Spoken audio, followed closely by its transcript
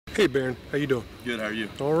Hey, Behren, how you doing? Good, how are you?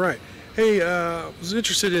 All right. Hey, I was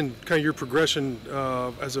interested in kind of your progression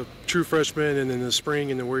as a true freshman and in the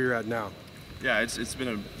spring and then where you're at now. Yeah, it's been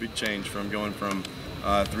a big change from going from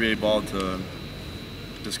 3A ball to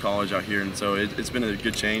this college out here, and so it's been a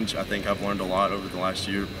good change. I think I've learned a lot over the last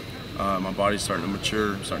year. My body's starting to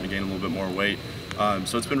mature, starting to gain a little bit more weight.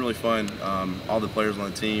 So it's been really fun. All the players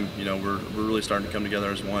on the team, we're really starting to come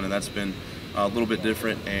together as one, and that's been a little bit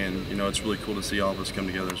different, and it's really cool to see all of us come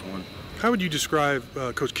together as one. How would you describe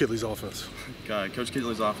Coach Kittley's offense? Coach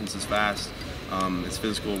Kittley's offense is fast. It's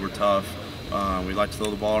physical. We're tough. We like to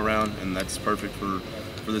throw the ball around, and that's perfect for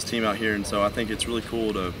this team out here. And so I think it's really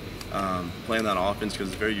cool to play in that offense because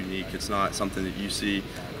it's very unique. It's not something that you see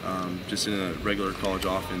just in a regular college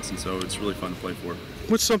offense, and so it's really fun to play for.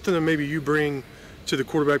 What's something that maybe you bring to the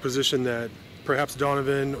quarterback position that perhaps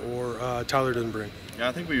Donovan or Tyler doesn't bring? Yeah,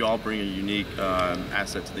 I think we all bring a unique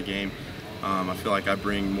asset to the game. I feel like I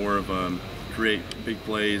bring more of create big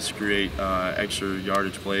plays, create extra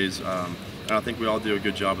yardage plays, and I think we all do a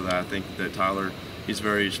good job of that. I think that Tyler, he's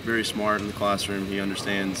very, very smart in the classroom. He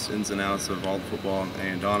understands ins and outs of all the football,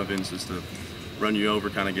 and Donovan's just a run you over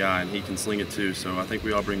kind of guy, and he can sling it too. So I think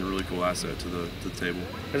we all bring a really cool asset to the table.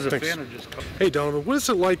 As a Thanks. fan, or just Hey, Donovan, what is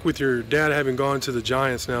it like with your dad having gone to the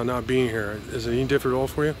Giants now, not being here? Is it any different at all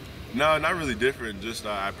for you? No, not really different. Just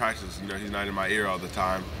I practice. He's not in my ear all the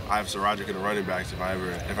time. I have Sarajic in the running backs if I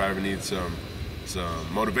ever need some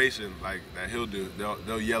motivation like that. He'll do.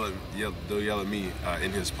 They'll yell at me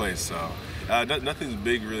in his place. So nothing's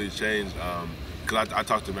big really changed. Because I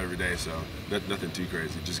talk to him every day, so nothing too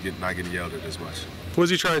crazy. Just not getting yelled at as much. What is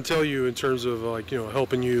he trying to tell you in terms of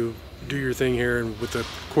helping you do your thing here and with the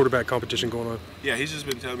quarterback competition going on? Yeah, he's just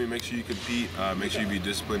been telling me make sure you compete, make sure you be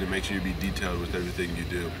disciplined, and make sure you be detailed with everything you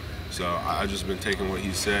do. So I've just been taking what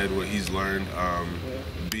he said, what he's learned,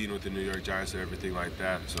 being with the New York Giants and everything like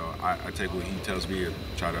that. So I take what he tells me and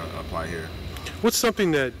try to apply here. What's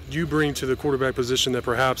something that you bring to the quarterback position that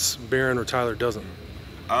perhaps Behren or Tyler doesn't?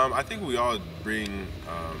 I think we all bring.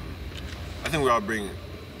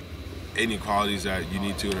 Any qualities that you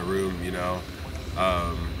need to in a room.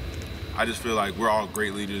 I just feel like we're all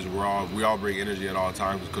great leaders. We all bring energy at all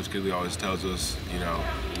times. Coach Kittley always tells us,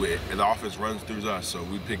 the offense runs through us, so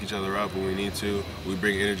we pick each other up when we need to. We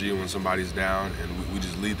bring energy when somebody's down, and we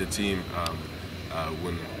just lead the team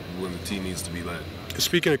when the team needs to be led.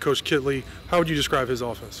 Speaking of Coach Kittley, how would you describe his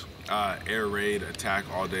offense? Air raid, attack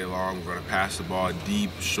all day long. We're going to pass the ball deep,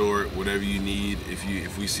 short, whatever you need.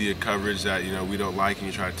 If we see a coverage that we don't like and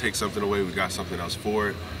you try to take something away, we got something else for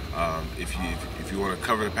it. If you want to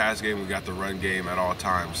cover the pass game, we got the run game at all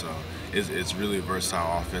times. So it's really a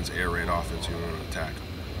versatile offense, air raid offense. You want to attack.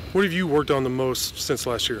 What have you worked on the most since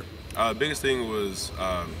last year? Biggest thing was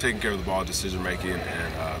taking care of the ball, decision making,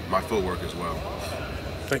 and my footwork as well.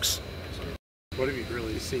 Thanks. what have you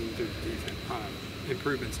really seen through the defense,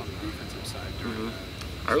 improvements on the defensive side?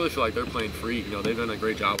 I really feel like they're playing free. They've done a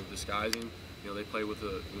great job of disguising. They play with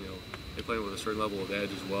a certain level of edge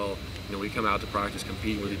as well. We come out to practice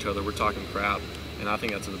competing with each other. We're talking crap, and I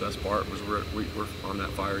think that's the best part. Was we're on that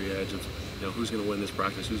fiery edge of who's going to win this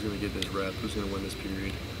practice, who's going to get this rep, who's going to win this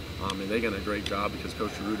period. And they've done a great job because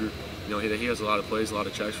Coach Reuter, he has a lot of plays, a lot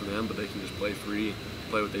of checks for them, but they can just play free,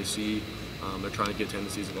 play what they see. They're trying to get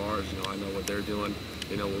tendencies of ours. I know what they're doing.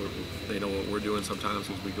 They know what we're doing sometimes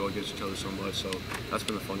because we go against each other so much. So that's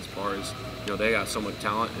been the funnest part is, they got so much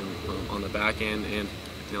talent and, on the back end and,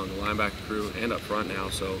 in the linebacker crew and up front now.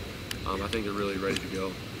 So I think they're really ready to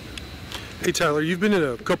go. Hey, Tyler, you've been in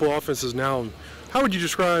a couple offenses now. How would you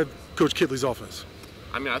describe Coach Kittley's offense?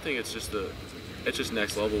 I think it's just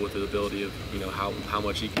next level with the ability of, how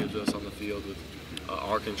much he gives us on the field with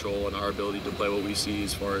our control and our ability to play what we see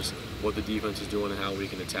as far as what the defense is doing and how we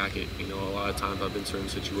can attack it. A lot of times I've been in certain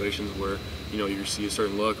situations where, you see a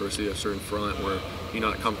certain look or see a certain front where you're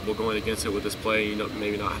not comfortable going against it with this play.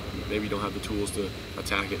 Maybe you don't have the tools to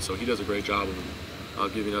attack it. So he does a great job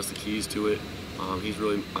of giving us the keys to it.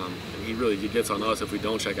 He really gets on us if we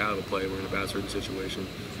don't check out of a play. We're in a bad certain situation.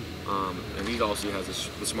 And he also has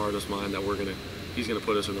the smartest mind that he's gonna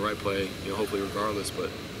put us in the right play, hopefully regardless. But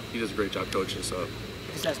he does a great job coaching us up.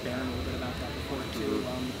 Just asked Behren a little bit about that before too.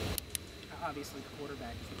 Obviously, the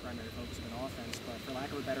quarterback is the primary focus of an offense, but for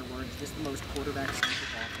lack of a better word, is this the most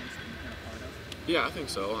quarterback-centric offense that you've been a part of? Yeah, I think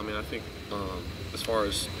so. I think as far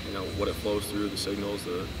as what it flows through, the signals,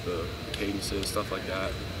 the cadences, stuff like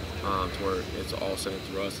that, to where it's all sent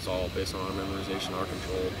through us. It's all based on our memorization, our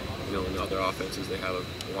control. In other offenses, they have a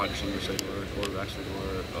wide receiver signaler, quarterback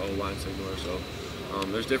signaler, O-line signaler. So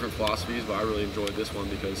there's different philosophies, but I really enjoyed this one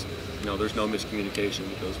because there's no miscommunication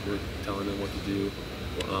because we're telling them what to do.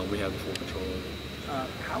 We have the full control of it.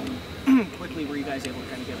 How quickly were you guys able to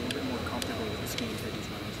kind of get a little bit more comfortable with the schemes that he's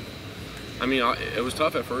running? I mean, it was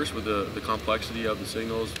tough at first with the complexity of the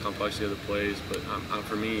signals, complexity of the plays, but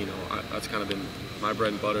for me, that's kind of been my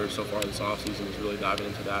bread and butter so far this offseason, is really diving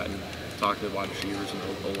into that and talking to the wide receivers and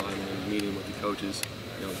O-linemen and meeting with the coaches,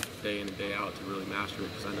 day in and day out to really master it,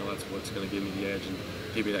 because I know that's what's going to give me the edge and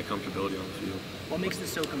give me that comfortability on the field. What makes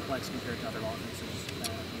this so complex compared to other offenses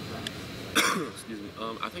that you've run? Excuse me.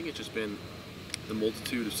 I think it's just been the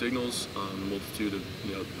multitude of signals, the multitude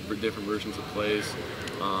of different versions of plays,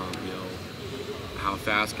 how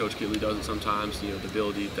fast Coach Kittley does it sometimes, the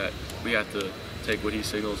ability that we have to take what he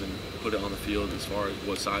signals and put it on the field as far as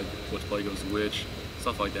what play goes to which,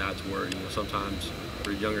 stuff like that, to where, sometimes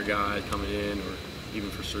for a younger guy coming in, or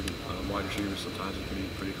even for certain wide receivers, sometimes it can be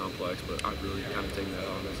pretty complex, but I've really kind of taken that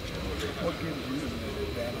on as a challenge. What gives you the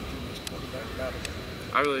advantage in this quarterback battle?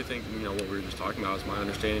 I really think, what we were just talking about is my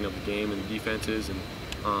understanding of the game and the defenses, and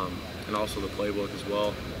also the playbook as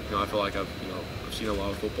well. I feel like I've seen a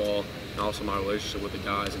lot of football, and also my relationship with the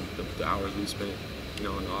guys and the hours we spent, in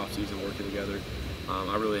the off season working together.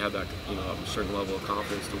 I really have that, a certain level of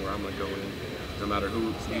confidence to where I'm going to go in, no matter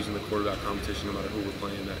who's using the quarterback competition, no matter who we're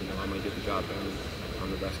playing, that I'm going to get the job done, and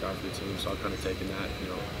I'm the best guy for the team. So I've kind of taken that,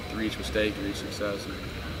 through each mistake, through each success, and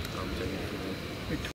taking it from there.